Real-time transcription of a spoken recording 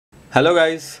Hello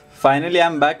guys, finally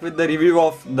I'm back with the review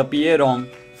of the PA ROM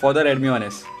for the Redmi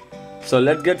 1S. So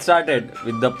let's get started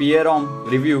with the PA ROM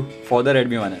review for the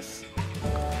Redmi 1S.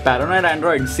 Paranoid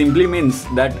Android simply means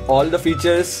that all the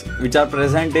features which are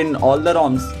present in all the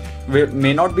ROMs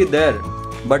may not be there,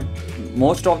 but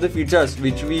most of the features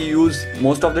which we use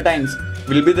most of the times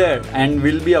will be there and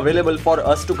will be available for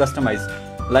us to customize.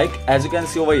 Like as you can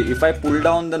see over here, if I pull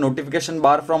down the notification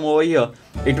bar from over here,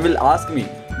 it will ask me,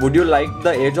 would you like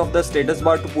the edge of the status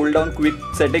bar to pull down quick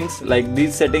settings like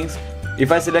these settings?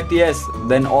 If I select yes,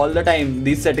 then all the time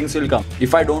these settings will come.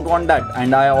 If I don't want that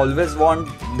and I always want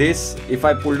this, if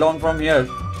I pull down from here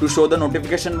to show the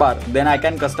notification bar, then I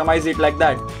can customize it like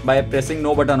that by pressing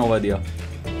no button over there.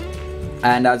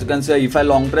 And as you can see, if I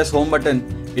long press home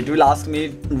button, it will ask me,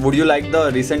 would you like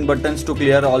the recent buttons to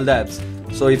clear all the apps?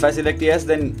 So if I select yes,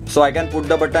 then I can put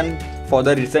the button for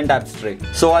the recent apps tray.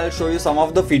 So I'll show you some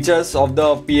of the features of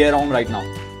the PA ROM right now.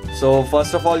 So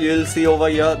first of all, you will see over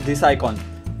here this icon.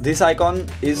 This icon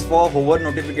is for hover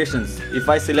notifications. If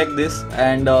I select this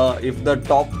and if the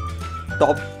top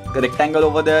rectangle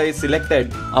over there is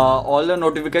selected, all the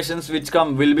notifications which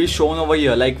come will be shown over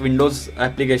here like Windows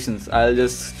applications. I'll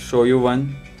just show you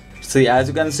one. See, as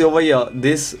you can see over here,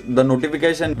 the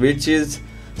notification which is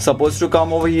supposed to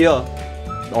come over here,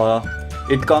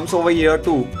 it comes over here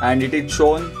too, and it is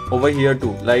shown over here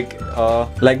too,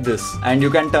 like this. And you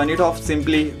can turn it off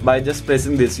simply by just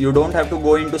pressing this. You don't have to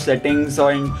go into settings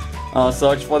or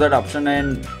search for that option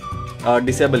and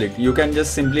disable it. You can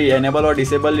just simply enable or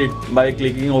disable it by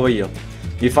clicking over here.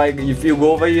 If you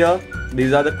go over here,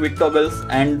 these are the quick toggles,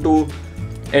 and to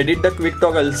edit the quick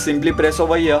toggles, simply press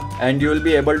over here and you will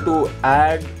be able to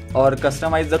add or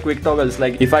customize the quick toggles.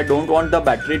 Like if I don't want the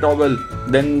battery toggle,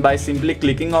 then by simply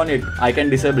clicking on it I can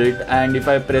disable it, and if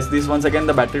I press this once again,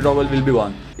 the battery toggle will be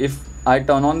on. If I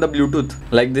turn on the Bluetooth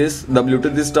like this, the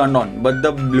Bluetooth is turned on, but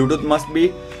the Bluetooth must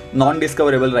be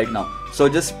non-discoverable right now. So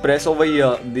just press over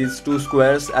here these two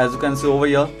squares, as you can see over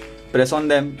here, press on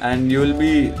them and you will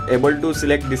be able to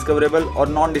select discoverable or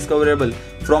non-discoverable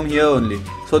from here only.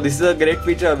 So this is a great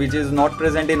feature which is not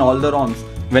present in all the ROMs.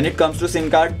 When it comes to SIM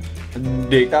card,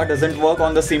 data doesn't work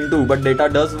on the SIM 2, but data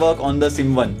does work on the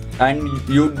SIM 1, and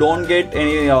you don't get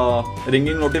any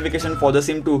ringing notification for the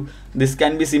SIM 2. This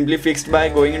can be simply fixed by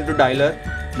going into dialer,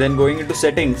 then going into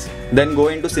settings, then go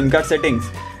into SIM card settings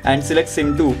and select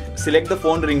SIM 2, select the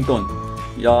phone ringtone.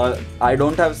 I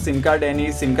don't have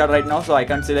any SIM card right now, so I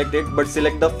can't select it, but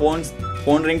select the phone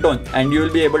ringtone and you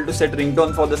will be able to set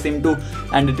ringtone for the SIM 2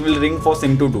 and it will ring for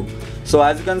SIM 2 too. So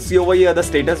as you can see over here, the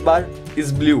status bar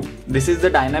is blue. This is the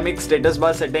dynamic status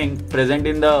bar setting present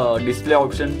in the display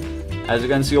option. As you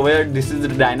can see over here, this is the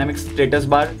dynamic status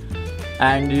bar,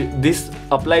 and this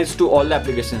applies to all the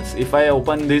applications. If I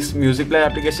open this music player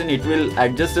application, it will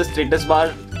adjust the status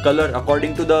bar color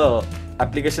according to the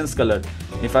application's color.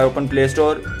 If I open Play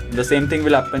Store, the same thing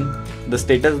will happen. The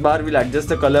status bar will adjust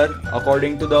the color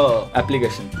according to the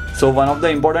application. So one of the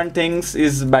important things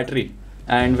is battery,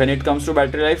 and when it comes to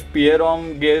battery life, PA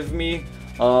ROM gave me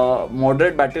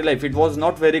moderate battery life. It was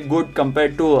not very good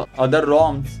compared to other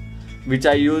ROMs which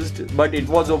I used, but it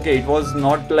was okay. It was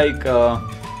not like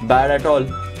bad at all.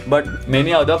 But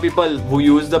many other people who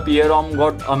use the PA ROM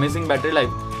got amazing battery life.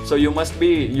 So you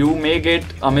may get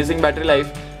amazing battery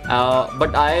life.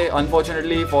 But I,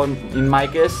 unfortunately, in my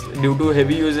case, due to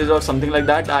heavy usage or something like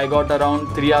that, I got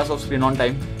around 3 hours of screen on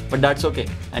time. But that's okay.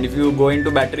 And if you go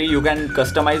into battery, you can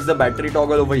customize the battery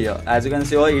toggle over here. As you can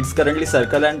see, it's currently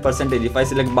circle and percentage. If I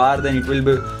select bar, then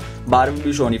bar will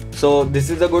be shown. So this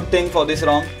is a good thing for this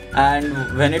ROM.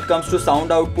 And when it comes to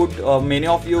sound output, many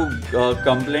of you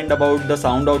complained about the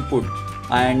sound output,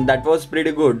 and that was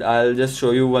pretty good. I'll just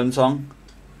show you one song.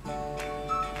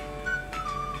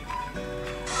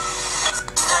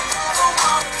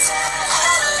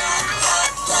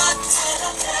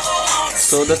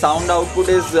 So the sound output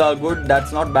is good,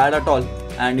 that's not bad at all.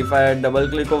 And if I double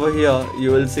click over here, you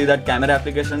will see that camera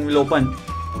application will open,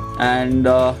 and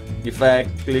if I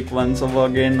click once over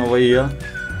here,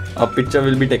 a picture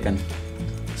will be taken.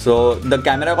 So the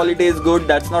camera quality is good,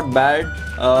 that's not bad.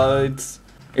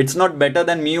 It's not better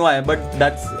than MIUI, but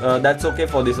that's okay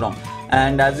for this ROM.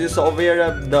 And as you saw over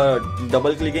here, the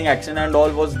double clicking action and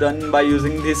all was done by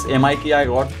using this MI key I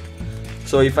got.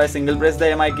 So if I single press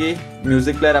the MI key,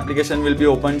 music player application will be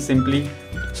opened simply.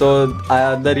 So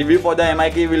the review for the MI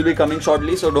key will be coming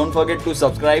shortly, so don't forget to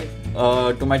subscribe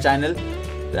to my channel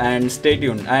and stay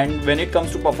tuned. And when it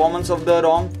comes to performance of the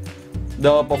ROM,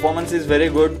 the performance is very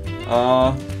good.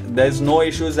 There's no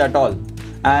issues at all.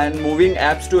 And moving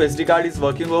apps to SD card is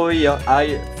working over here.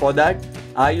 For that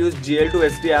I use GL to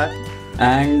SD app,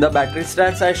 And the battery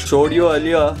stats I showed you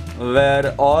earlier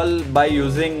were all by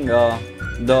using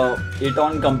it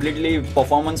on completely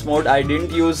performance mode. I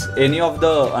didn't use any of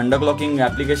the underclocking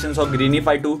applications or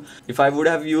Greenify 2. If I would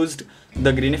have used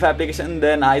the Greenify application,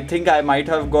 then I think I might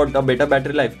have got a better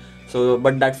battery life. So,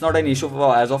 but that's not an issue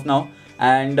for as of now.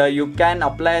 And you can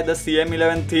apply the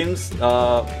CM11 themes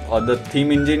or the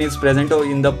theme engine is present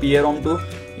in the PA ROM too.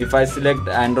 If I select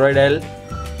Android L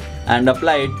and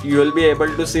apply it, you will be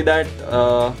able to see that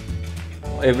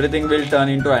everything will turn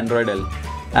into Android L.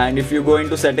 And if you go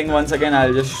into setting once again,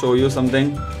 I'll just show you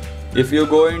something. If you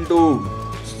go into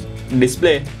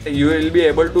display, you will be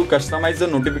able to customize the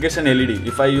notification LED.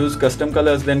 If I use custom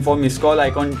colors, then for missed call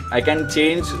icon, I can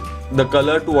change the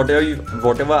color to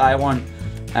whatever I want,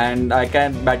 and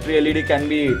battery LED can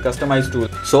be customized too.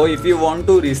 So if you want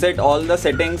to reset all the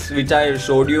settings which I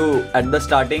showed you at the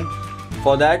starting,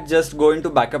 for that just go into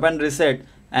backup and reset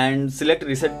and select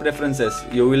reset preferences.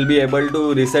 You will be able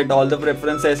to reset all the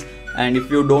preferences, and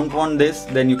if you don't want this,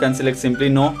 then you can select simply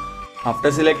no.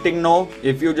 After selecting no,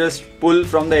 if you just pull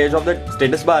from the edge of the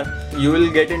status bar, you will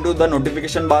get into the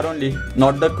notification bar only,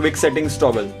 not the quick settings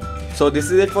toggle. So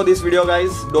this is it for this video,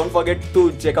 guys. Don't forget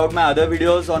to check out my other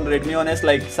videos on Redmi One S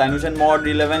like CyanogenMod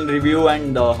 11 review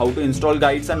and how to install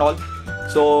guides and all.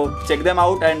 So check them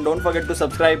out and don't forget to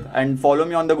subscribe and follow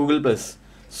me on the Google+.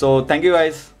 So thank you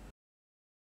guys.